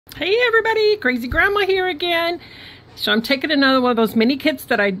Hey everybody, Crazy Grandma here again. So I'm taking another one of those mini kits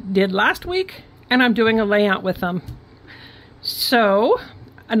that I did last week and I'm doing a layout with them. So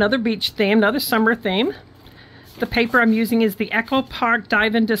another beach theme, another summer theme. The paper I'm using is the Echo Park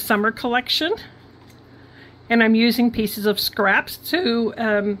Dive Into Summer collection. And I'm using pieces of scraps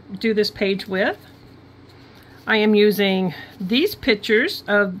to do this page with. I am using these pictures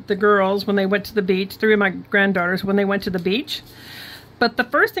of the girls when they went to the beach, three of my granddaughters when they went to the beach. But the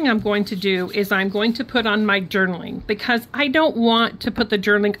first thing I'm going to do is I'm going to put on my journaling, because I don't want to put the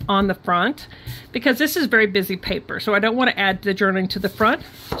journaling on the front because this is very busy paper. So I don't want to add the journaling to the front.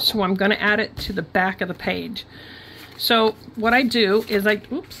 So I'm going to add it to the back of the page. So what I do is I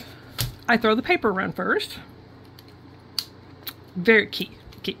throw the paper around first. Very key.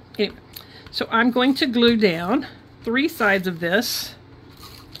 Anyway, so I'm going to glue down 3 sides of this.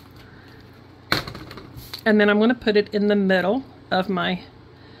 And then I'm going to put it in the middle of my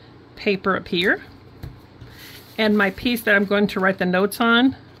paper up here, and my piece that I'm going to write the notes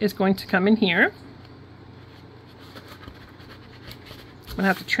on is going to come in here. I'm gonna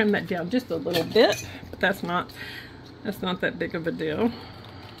have to trim that down just a little bit, but that's not that big of a deal.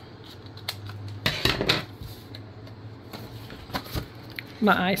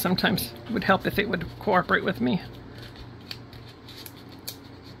 My eye sometimes would help if it would cooperate with me.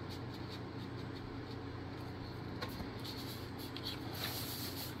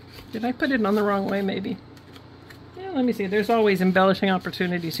 Did I put it on the wrong way, maybe? Yeah, let me see. There's always embellishing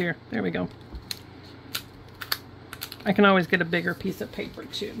opportunities here. There we go. I can always get a bigger piece of paper,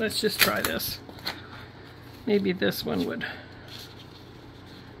 too. Let's just try this. Maybe this one would.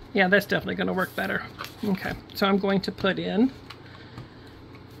 Yeah, that's definitely going to work better. Okay, so I'm going to put in,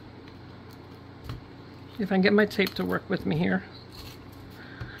 if I can get my tape to work with me here.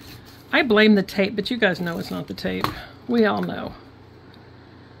 I blame the tape, but you guys know it's not the tape. We all know.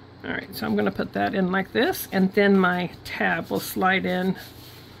 Alright, so I'm going to put that in like this, and then my tab will slide in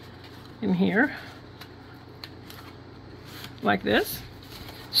here like this.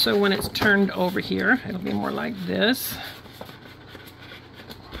 So when it's turned over here, it'll be more like this.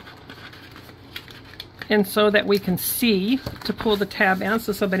 And so that we can see to pull the tab out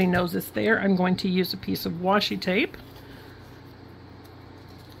so somebody knows it's there, I'm going to use a piece of washi tape.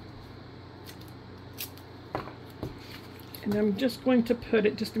 And I'm just going to put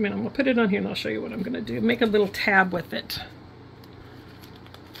it, just a minute, I'm going to put it on here and I'll show you what I'm going to do. Make a little tab with it.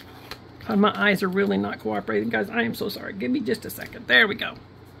 Oh, my eyes are really not cooperating, guys. I am so sorry. Give me just a second. There we go.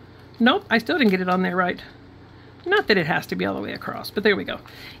 Nope, I still didn't get it on there right. Not that it has to be all the way across, but there we go.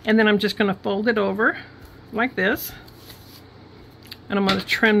 And then I'm just going to fold it over like this. And I'm going to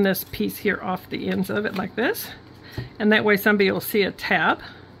trim this piece here off the ends of it like this. And that way somebody will see a tab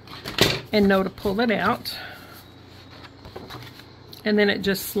and know to pull it out. And then it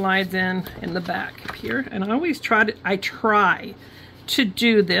just slides in the back up here. And I always try to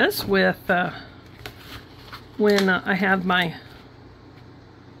do this with when I have my,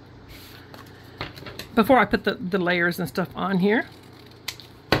 before I put the layers and stuff on here.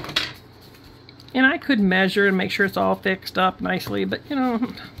 And I could measure and make sure it's all fixed up nicely, but you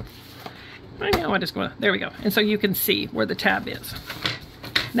know, right now I just want to, there we go. And so you can see where the tab is.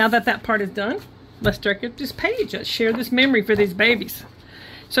 Now that that part is done, let's start at this page. Let's share this memory for these babies.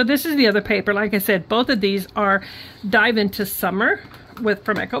 So this is the other paper. Like I said, both of these are Dive Into Summer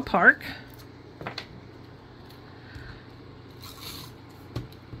from Echo Park.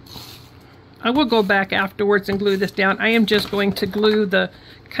 I will go back afterwards and glue this down. I am just going to glue the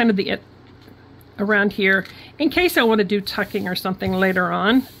around here in case I want to do tucking or something later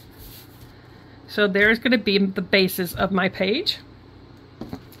on. So there's going to be the bases of my page.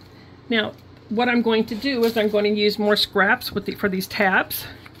 Now, what I'm going to do is I'm going to use more scraps for these tabs.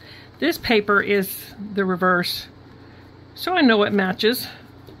 This paper is the reverse, so I know it matches.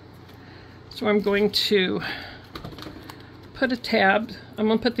 So I'm going to put a tab. I'm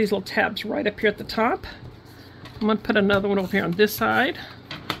going to put these little tabs right up here at the top. I'm going to put another one over here on this side.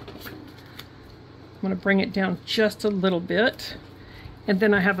 I'm going to bring it down just a little bit. And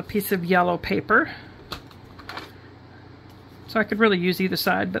then I have a piece of yellow paper. So I could really use either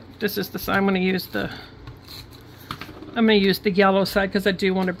side, but this is the side. I'm going to use the yellow side because I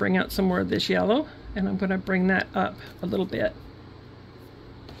do want to bring out some more of this yellow, and I'm going to bring that up a little bit.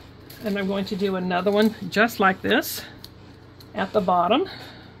 And I'm going to do another one just like this at the bottom.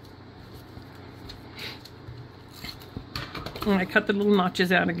 And I cut the little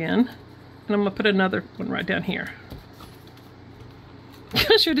notches out again, and I'm going to put another one right down here.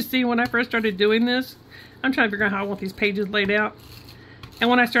 I should have seen when I first started doing this. I'm trying to figure out how I want these pages laid out. And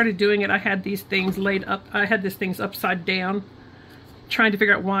when I started doing it, I had these things laid up. I had these things upside down trying to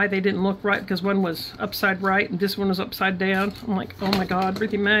figure out why they didn't look right, because one was upside right and this one was upside down. I'm like, oh my God,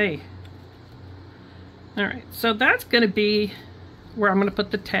 Ruthie Mae. All right, so that's going to be where I'm going to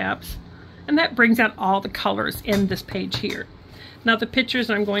put the tabs. And that brings out all the colors in this page here. Now the pictures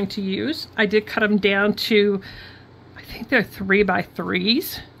I'm going to use, I did cut them down to, I think they're 3 by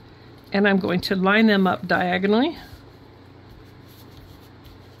 3s. And I'm going to line them up diagonally.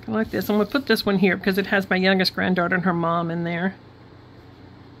 Like this. I'm going to put this one here because it has my youngest granddaughter and her mom in there.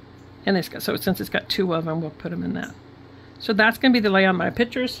 And it's got, so since it's got 2 of them, we'll put them in that. So that's going to be the layout of my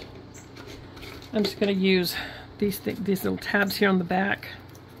pictures. I'm just going to use these little tabs here on the back.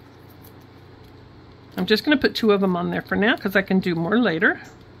 I'm just going to put 2 of them on there for now because I can do more later.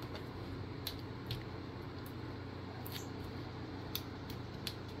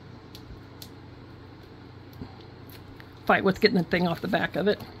 Fight with getting the thing off the back of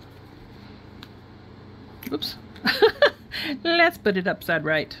it. Oops. Let's put it upside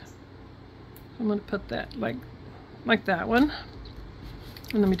right. I'm going to put that like that one.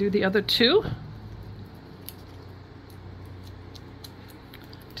 And let me do the other 2.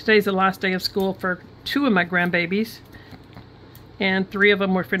 Today's the last day of school for 2 of my grandbabies. And 3 of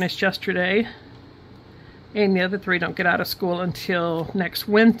them were finished yesterday. And the other 3 don't get out of school until next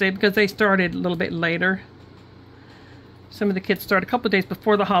Wednesday because they started a little bit later. Some of the kids start a couple of days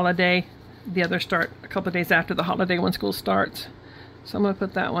before the holiday. The others start a couple of days after the holiday when school starts. So I'm going to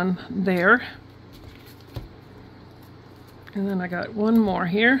put that one there. And then I got one more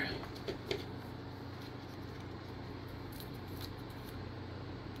here.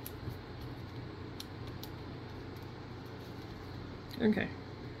 Okay.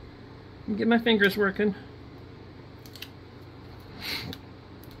 Get my fingers working.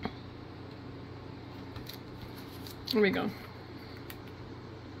 There we go.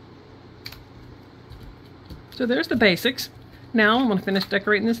 So there's the basics. Now I'm going to finish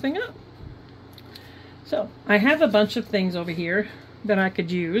decorating this thing up. So I have a bunch of things over here that I could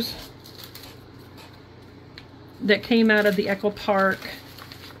use that came out of the Echo Park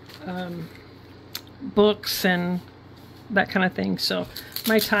books and that kind of thing. So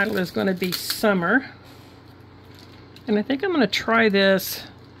my title is going to be Summer. And I think I'm going to try this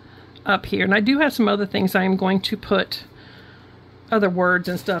up here. And I do have some other things I'm going to put, other words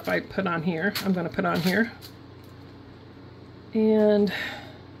and stuff I put on here. I'm going to put on here. And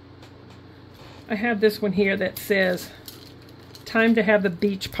I have this one here that says, time to have a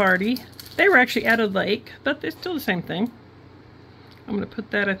beach party. They were actually at a lake, but it's still the same thing. I'm going to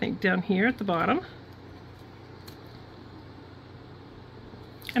put that, I think, down here at the bottom.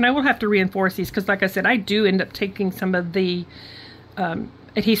 And I will have to reinforce these because, like I said, I do end up taking some of the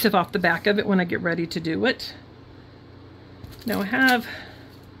adhesive off the back of it when I get ready to do it. Now I have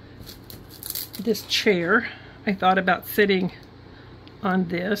this chair. I thought about sitting on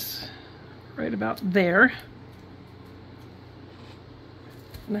this right about there.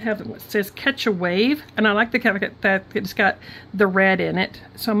 And I have what says Catch a Wave. And I like the fact that it's got the red in it.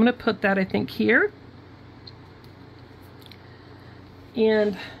 So I'm going to put that, I think, here.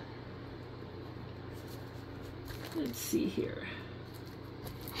 And let's see here.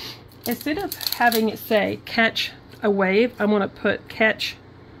 Instead of having it say Catch a Wave, I'm going to put Catch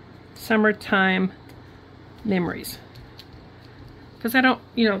Summertime Memories. Because I don't,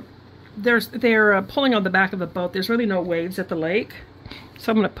 you know, they're pulling on the back of the boat. There's really no waves at the lake.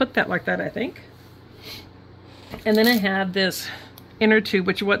 So I'm going to put that like that, I think. And then I have this inner tube,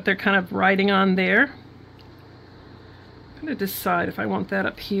 which is what they're kind of writing on there. I'm going to decide if I want that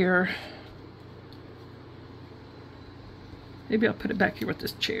up here. Maybe I'll put it back here with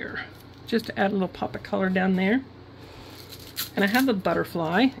this chair, just to add a little pop of color down there. And I have the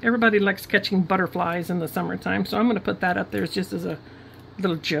butterfly. Everybody likes catching butterflies in the summertime, so I'm going to put that up there just as a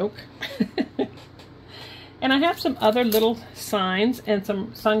little joke. And I have some other little signs and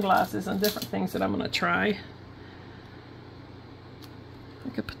some sunglasses and different things that I'm going to try. I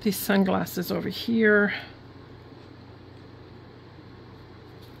could put these sunglasses over here.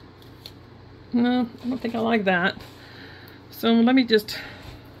 No, I don't think I like that. So let me get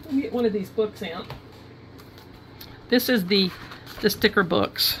one of these books out. This is the sticker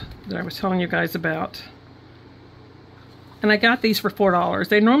books that I was telling you guys about. And I got these for $4.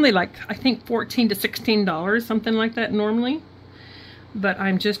 They're normally like, I think $14 to $16, something like that normally. But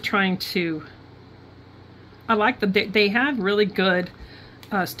I'm just trying to, I like them. They have really good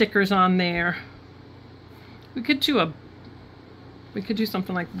stickers on there. We could do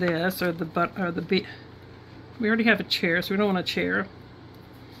something like this, or we already have a chair, so we don't want a chair.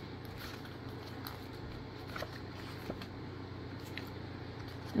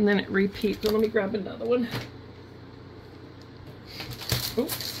 And then it repeats. So let me grab another one. Oh,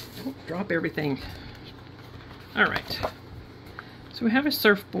 don't drop everything. All right. So we have a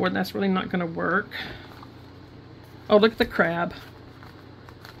surfboard. That's really not going to work. Oh, look at the crab.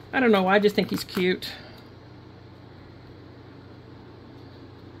 I don't know. I just think he's cute.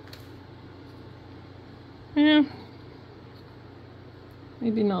 Yeah.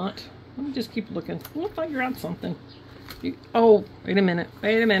 Maybe not. Let me just keep looking. We'll figure out something. Oh, wait a minute.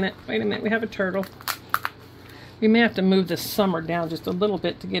 Wait a minute. Wait a minute. We have a turtle. We may have to move the summer down just a little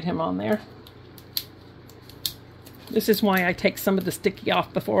bit to get him on there. This is why I take some of the sticky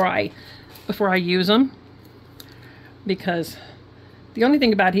off before I use them. Because the only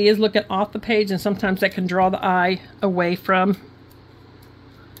thing about it, he is looking off the page, and sometimes that can draw the eye away from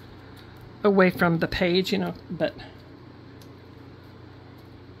the page, you know, but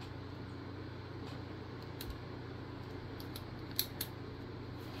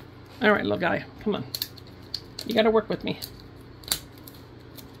all right, little guy, come on. You got to work with me.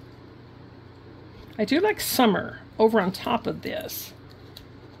 I do like summer over on top of this.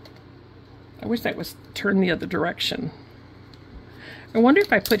 I wish that was turned the other direction. I wonder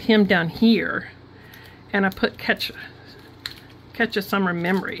if I put him down here and I put catch a summer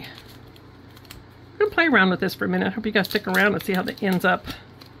memory. I'm going to play around with this for a minute. I hope you guys stick around and see how that ends up.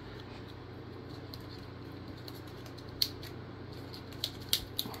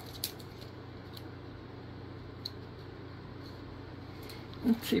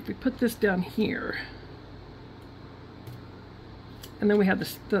 Let's see if we put this down here. And then we have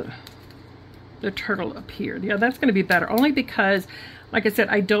this, the turtle up here. Yeah, that's going to be better. Only because, like I said,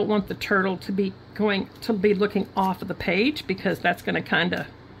 I don't want the turtle to be looking off of the page, because that's going to kind of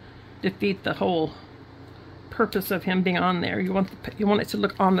defeat the whole purpose of him being on there. You want it to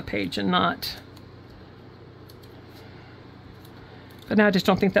look on the page and not. But now I just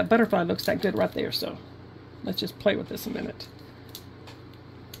don't think that butterfly looks that good right there. So let's just play with this a minute.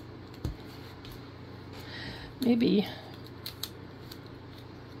 Maybe.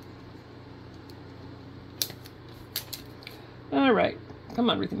 All right, come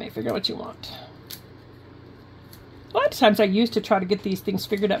on, Ruthie Mae, figure out what you want. A lot of times I used to try to get these things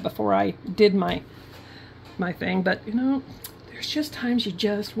figured out before I did my thing, but you know, there's just times you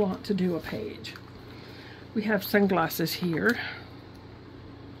just want to do a page. We have sunglasses here.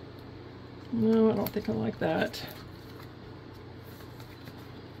 No, I don't think I like that.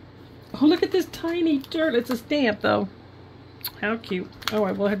 Oh, look at this tiny turtle. It's a stamp, though. How cute. Oh,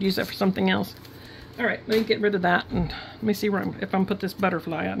 I will have to use that for something else. All right, let me get rid of that, and let me see if I'm going to put this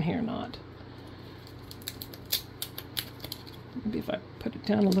butterfly on here or not. Maybe if I put it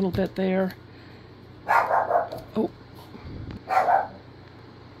down a little bit there. Oh.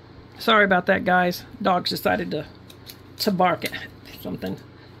 Sorry about that, guys. Dogs decided to bark at something.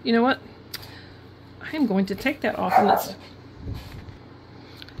 You know what? I am going to take that off, and let's...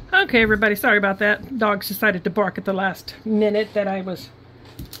 Okay, everybody, sorry about that. Dogs decided to bark at the last minute that I was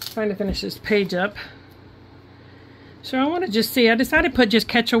trying to finish this page up. So I want to just see, I decided to put just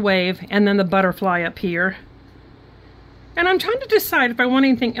catch a wave and then the butterfly up here. And I'm trying to decide if I want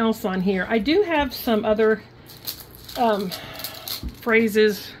anything else on here. I do have some other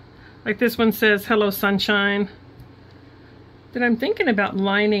phrases, like this one says, hello sunshine, that I'm thinking about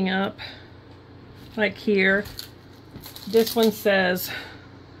lining up like here. This one says,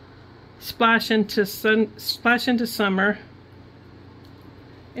 splash into summer.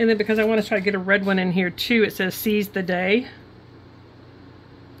 And then because I want to try to get a red one in here too, it says seize the day.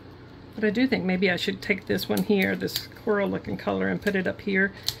 But I do think maybe I should take this one here, this coral looking color, and put it up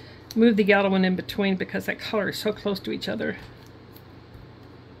here. Move the yellow one in between because that color is so close to each other.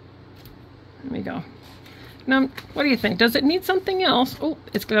 There we go. Now, what do you think? Does it need something else? Oh,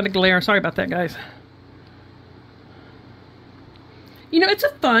 it's got a glare. Sorry about that, guys. You know, it's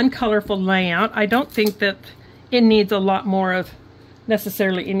a fun, colorful layout. I don't think that it needs a lot more of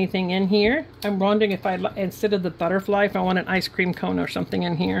necessarily anything in here. I'm wondering if instead of the butterfly, if I want an ice cream cone or something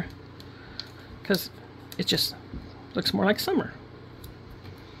in here. Because it just looks more like summer.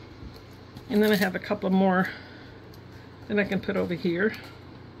 And then I have a couple more that I can put over here,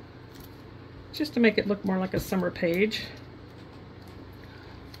 just to make it look more like a summer page.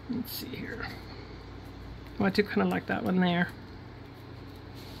 Let's see here. Oh, I do kind of like that one there.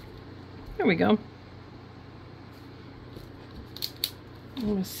 There we go.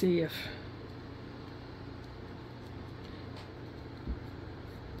 Let's see if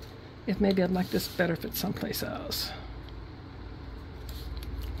maybe I'd like this better if it's someplace else.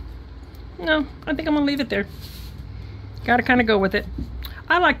 No, I think I'm gonna leave it there. Gotta kind of go with it.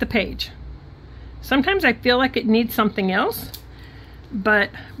 I like the page. Sometimes I feel like it needs something else, but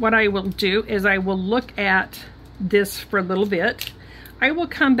what I will do is I will look at this for a little bit. I will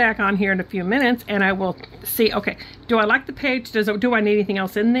come back on here in a few minutes and I will see, okay, do I like the page? Do I need anything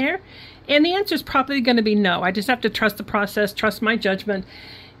else in there? And the answer is probably going to be no. I just have to trust the process, trust my judgment.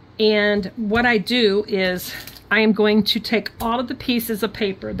 And what I do is I am going to take all of the pieces of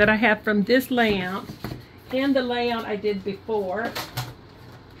paper that I have from this layout and the layout I did before.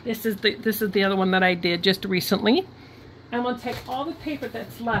 This is the other one that I did just recently. I'm going to take all the paper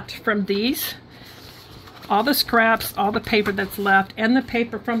that's left from these, all the scraps, all the paper that's left, and the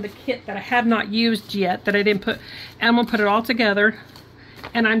paper from the kit that I have not used yet, that I didn't put, and I'm going to put it all together,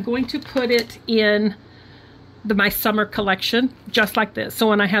 and I'm going to put it in my summer collection, just like this. So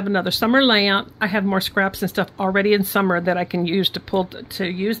when I have another summer layout, I have more scraps and stuff already in summer that I can use to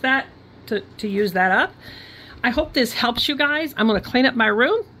use that up. I hope this helps you guys. I'm going to clean up my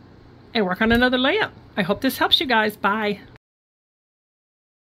room and work on another layout. I hope this helps you guys. Bye.